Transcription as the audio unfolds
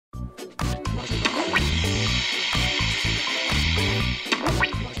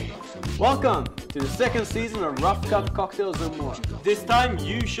Welcome to the second season of Rough Cut Cocktails and More. This time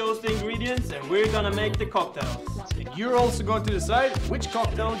you chose the ingredients and we're gonna make the cocktails. And you're also going to decide which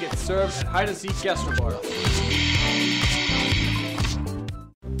cocktail gets served at Hide and Seek Gastro Bar.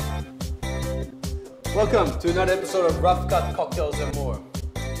 Welcome to another episode of Rough Cut Cocktails and More.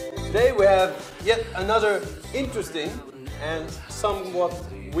 Today we have yet another interesting and somewhat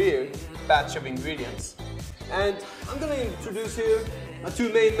weird batch of ingredients. And I'm gonna introduce here my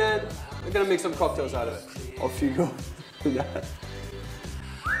two main men. We're gonna make some cocktails out of it. Off you go.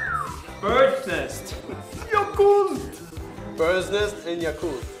 Bird's nest. Yakult! Bird's nest and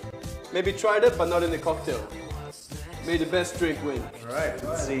Yakult. Maybe tried it, but not in the cocktail. May the best drink win. Alright,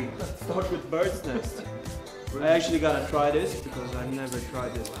 let's see. Let's start with bird's nest. I actually gotta try this because I've never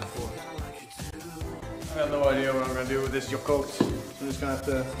tried this before. I have no idea what I'm going to do with this Yakult. I'm just going to have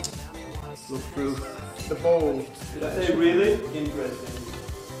to look through the bowl. Did I say really? Interesting.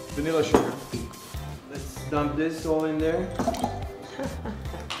 Vanilla sugar. Let's dump this all in there.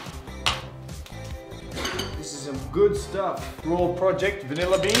 This is some good stuff. Roll Project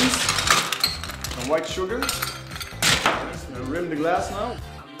vanilla beans, some white sugar. I'm going to rim the glass now.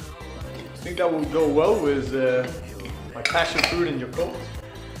 I think that will go well with my passion fruit and Yakult.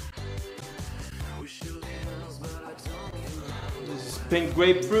 This is pink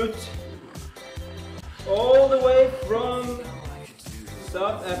grapefruit. All the way from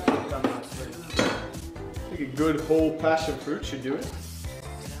South Africa. I think a good whole passion fruit should do it.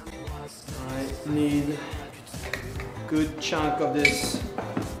 I need a good chunk of this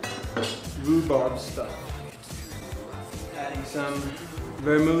rhubarb stuff. Adding some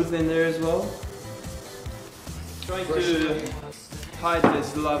vermouth in there as well. Trying to hide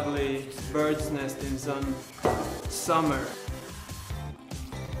this lovely bird's nest in some summer.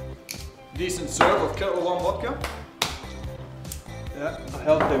 Decent serve of Kettle One vodka. Yeah, a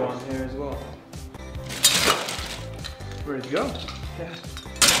healthy one here as well. Ready to go. Yeah.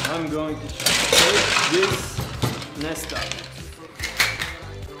 I'm going to take this nest up.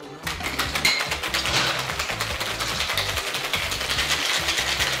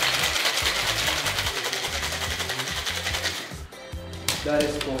 That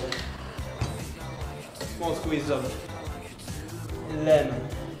is cool. Small squeeze of lemon.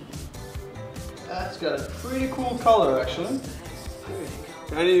 That's got a pretty cool color actually.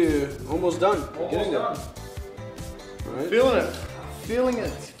 And you almost done. Almost Getting there. done. All right. Feeling it. Feeling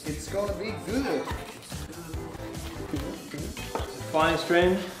it. It's gonna be good. Fine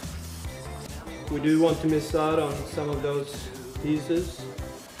strain. We do want to miss out on some of those pieces.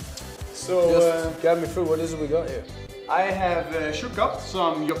 So Just guide me through, what is it we got here? I have shook up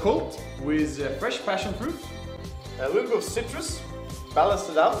some Yakult with fresh passion fruit, a little bit of citrus, balanced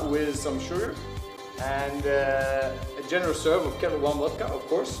it out with some sugar, and a generous serve of Kettle One vodka, of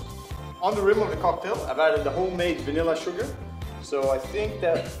course. On the rim of the cocktail, I've added the homemade vanilla sugar, so I think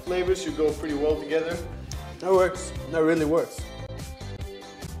that flavors should go pretty well together. That works. That really works.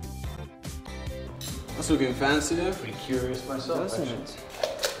 That's looking fancy there. Pretty curious myself, Doesn't actually.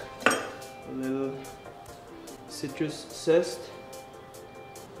 it? A little citrus zest.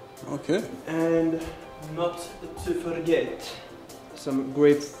 Okay. And not to forget some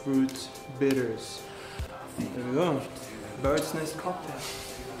grapefruit bitters. There we go. Bird's nest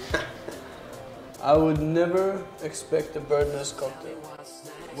cocktail. I would never expect a bird nest cocktail.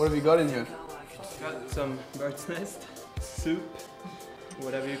 What have you got in here? Got some bird's nest soup,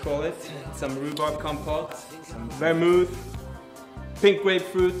 whatever you call it. Some rhubarb compote, some vermouth, pink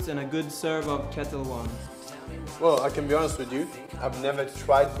grapefruit, and a good serve of Kettle One. Well, I can be honest with you. I've never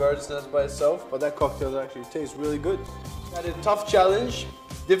tried bird's nest by itself, but that cocktail actually tastes really good. Had a tough challenge,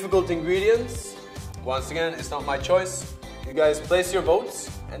 difficult ingredients. Once again, it's not my choice. You guys place your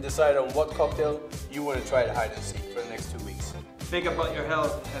votes and decide on what cocktail you want to try to hide and seek for the next 2 weeks. Think about your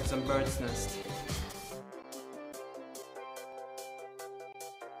health, have some bird's nest.